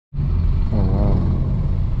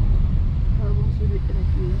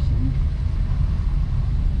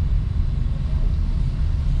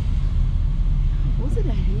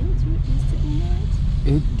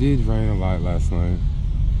did rain a lot last night.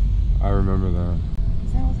 I remember that.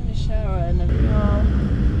 I was in the shower and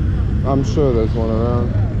I'm sure there's one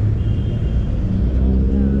around.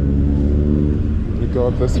 We go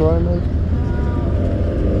up this way, maybe?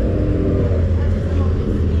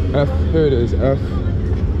 F, here it is, F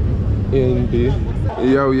N B.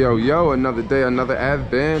 Yo, yo, yo, another day, another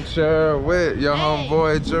adventure with your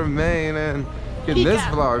homeboy Jermaine, and getting this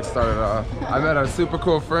vlog started off. I met a super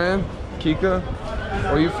cool friend, Kika.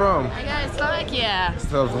 Where you from? I got Slovakia.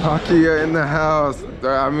 Slovakia in the house.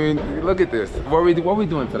 I mean, look at this. What are we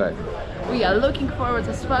doing today? We are looking forward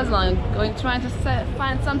to Swaziland. Trying to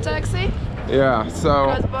find some taxi. Yeah, so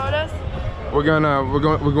Cross borders. we're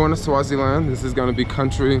going to Swaziland. This is gonna be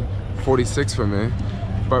country 46 for me.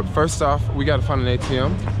 But first off, we gotta find an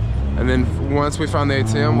ATM, and then once we find the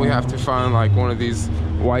ATM, we have to find like one of these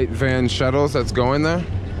white van shuttles that's going there.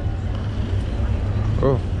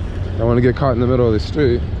 Oh, don't want to get caught in the middle of the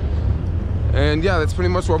street. And yeah, that's pretty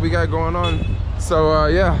much what we got going on. So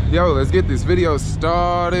yeah, yo, let's get this video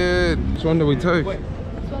started. Which one do we take?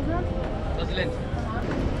 Swaziland.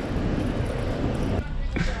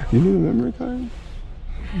 You need a memory card?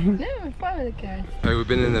 No, I'm fine with the card. Okay, we've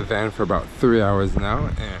been in the van for about 3 hours now,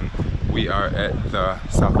 and we are at the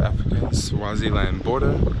South African Swaziland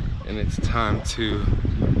border, and it's time to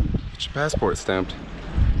get your passport stamped.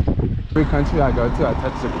 Every country I go to, I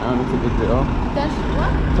touch the ground. It's a big deal. Touch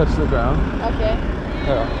what? Touch the ground. Okay.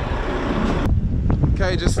 Yeah.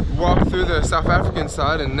 Okay, just walked through the South African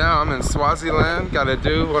side, and now I'm in Swaziland. Gotta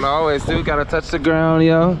do what I always do. Gotta touch the ground,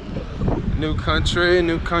 yo. New country,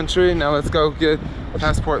 new country. Now let's go get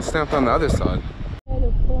passport stamped on the other side. I had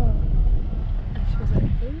a phone. And she was like,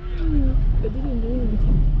 ooh, but didn't do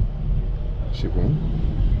anything. She won?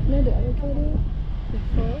 No, the other guy did.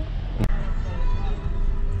 Before.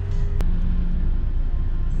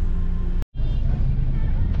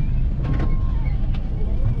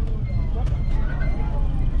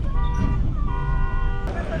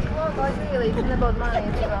 Really, it's not about money,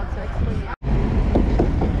 it's about sex for you.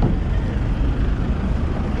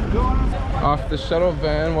 Off the shuttle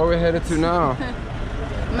van, where are we headed to now?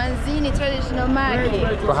 Manzini traditional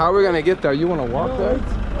market. But how are we gonna get there? You wanna walk there?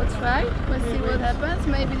 We'll try. We'll see what happens.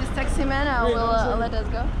 Maybe this taxi man will let us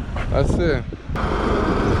go. Let's see.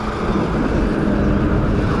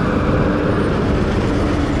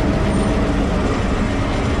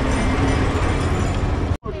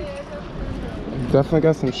 Definitely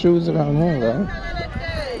got some shoes around here, right?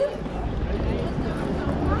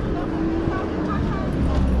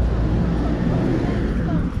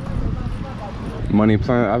 Money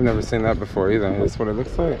plant, I've never seen that before either. That's what it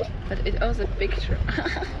looks like. But it was a picture.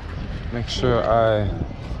 Make sure I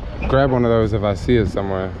grab one of those if I see it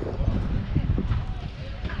somewhere.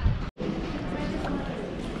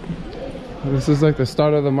 This is like the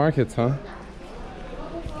start of the markets, huh?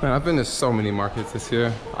 Man, I've been to so many markets this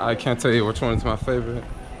year. I can't tell you which one is my favorite.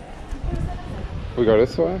 We go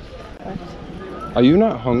this way? Are you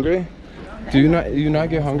not hungry? Do you not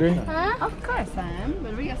get hungry? Of course I am,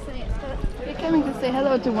 but we're coming to say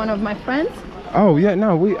hello to one of my friends. Oh yeah,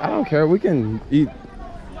 no, I don't care. We can eat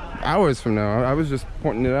hours from now. I was just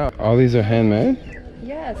pointing it out. All these are handmade?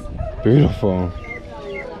 Yes. Beautiful.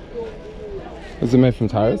 Is it made from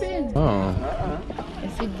tires? Oh. You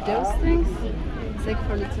see those things? It's like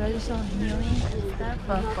for the traditional healing and stuff.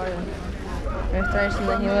 But for your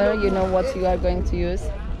traditional healer, you know what you are going to use.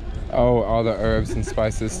 Oh, all the herbs and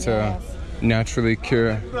spices to naturally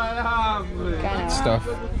cure stuff.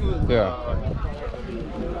 Yeah.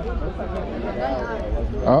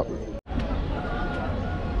 Oh.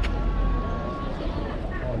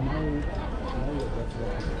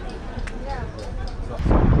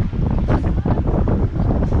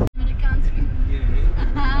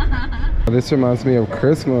 This reminds me of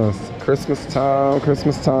Christmas. Christmas time,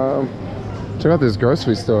 Christmas time. Check out this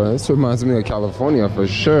grocery store. This reminds me of California for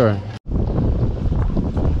sure.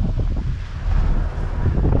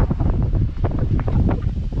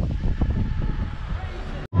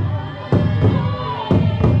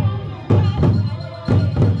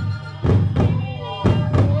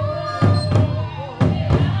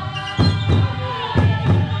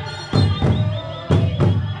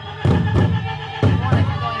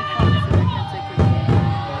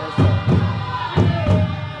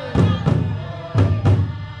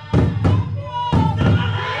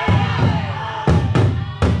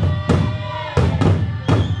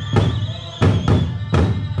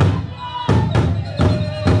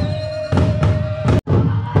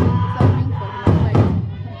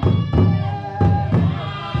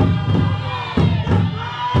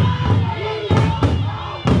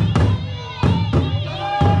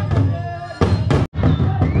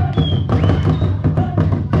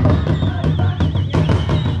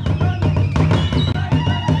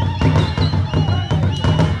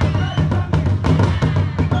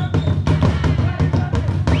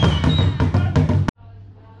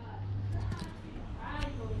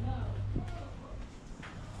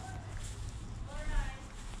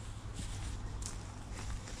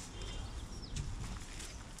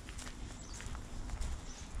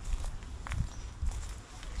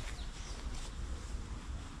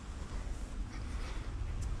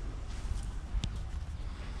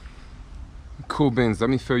 Cool beans, let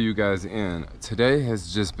me fill you guys in. Today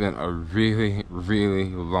has just been a really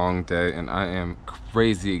long day, and I am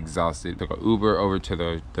crazy exhausted. Took an Uber over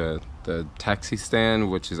to the taxi stand,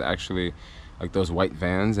 which is actually like those white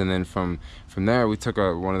vans, and then from there we took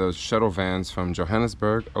one of those shuttle vans from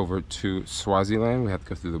Johannesburg over to Swaziland. We had to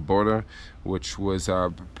go through the border, which was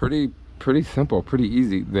pretty simple, pretty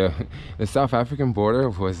easy. The South African border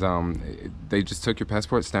was they just took your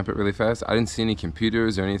passport, stamp it really fast. I didn't see any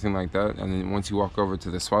computers or anything like that. And then once you walk over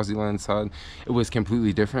to the Swaziland side, it was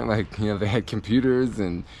completely different. Like, you know, they had computers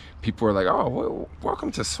and people were like, oh, well,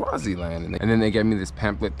 welcome to Swaziland. And then they gave me this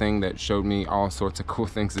pamphlet thing that showed me all sorts of cool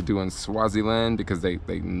things to do in Swaziland, because they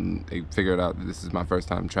figured out that this is my first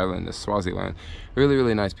time traveling to Swaziland.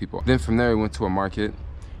 Really nice people. Then from there we went to a market.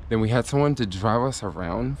 Then we had someone to drive us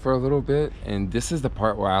around for a little bit, and this is the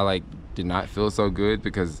part where I like did not feel so good,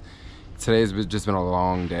 because today's just been a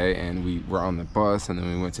long day, and we were on the bus, and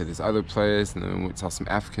then we went to this other place, and then we saw some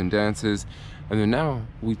African dances, and then now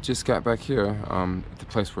we just got back here at the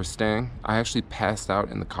place we're staying. I actually passed out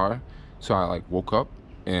in the car, so I like woke up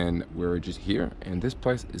and we were just here, and this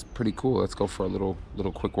place is pretty cool. Let's go for a little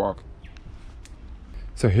quick walk.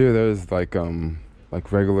 So here there's like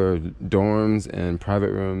regular dorms and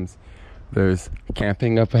private rooms. There's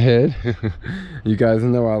camping up ahead. You guys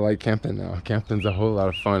know I like camping now. Camping's a whole lot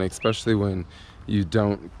of fun, especially when you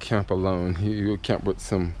don't camp alone. You camp with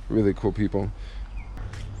some really cool people.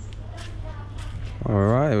 All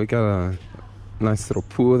right, we got a nice little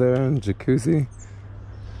pool there and jacuzzi.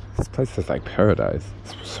 This place is like paradise.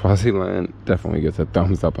 Swaziland definitely gets a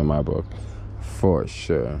thumbs up in my book. For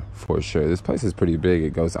sure. This place is pretty big.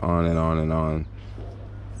 It goes on and on and on.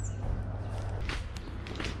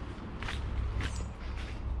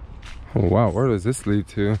 Oh, wow, where does this lead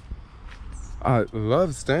to? I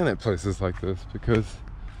love staying at places like this because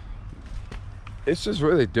it's just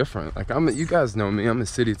really different. Like, you guys know me, I'm a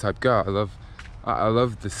city type guy. I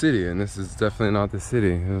love the city, and this is definitely not the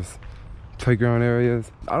city. There's playground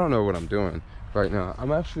areas. I don't know what I'm doing right now.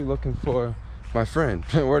 I'm actually looking for my friend.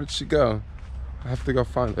 Where did she go? I have to go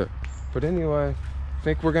find her. But anyway, I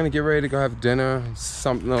think we're gonna get ready to go have dinner,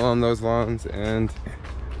 something along those lines, and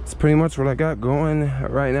it's pretty much what I got going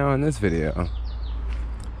right now in this video.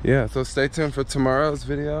 Yeah, so stay tuned for tomorrow's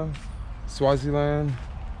video, Swaziland,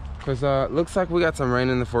 because looks like we got some rain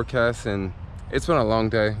in the forecast, and it's been a long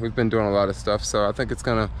day. We've been doing a lot of stuff, so I think it's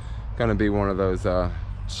gonna be one of those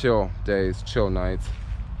chill days, chill nights.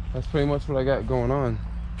 That's pretty much what I got going on.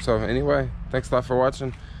 So anyway, thanks a lot for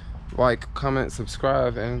watching. Like, comment,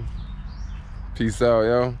 subscribe, and peace out,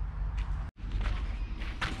 yo.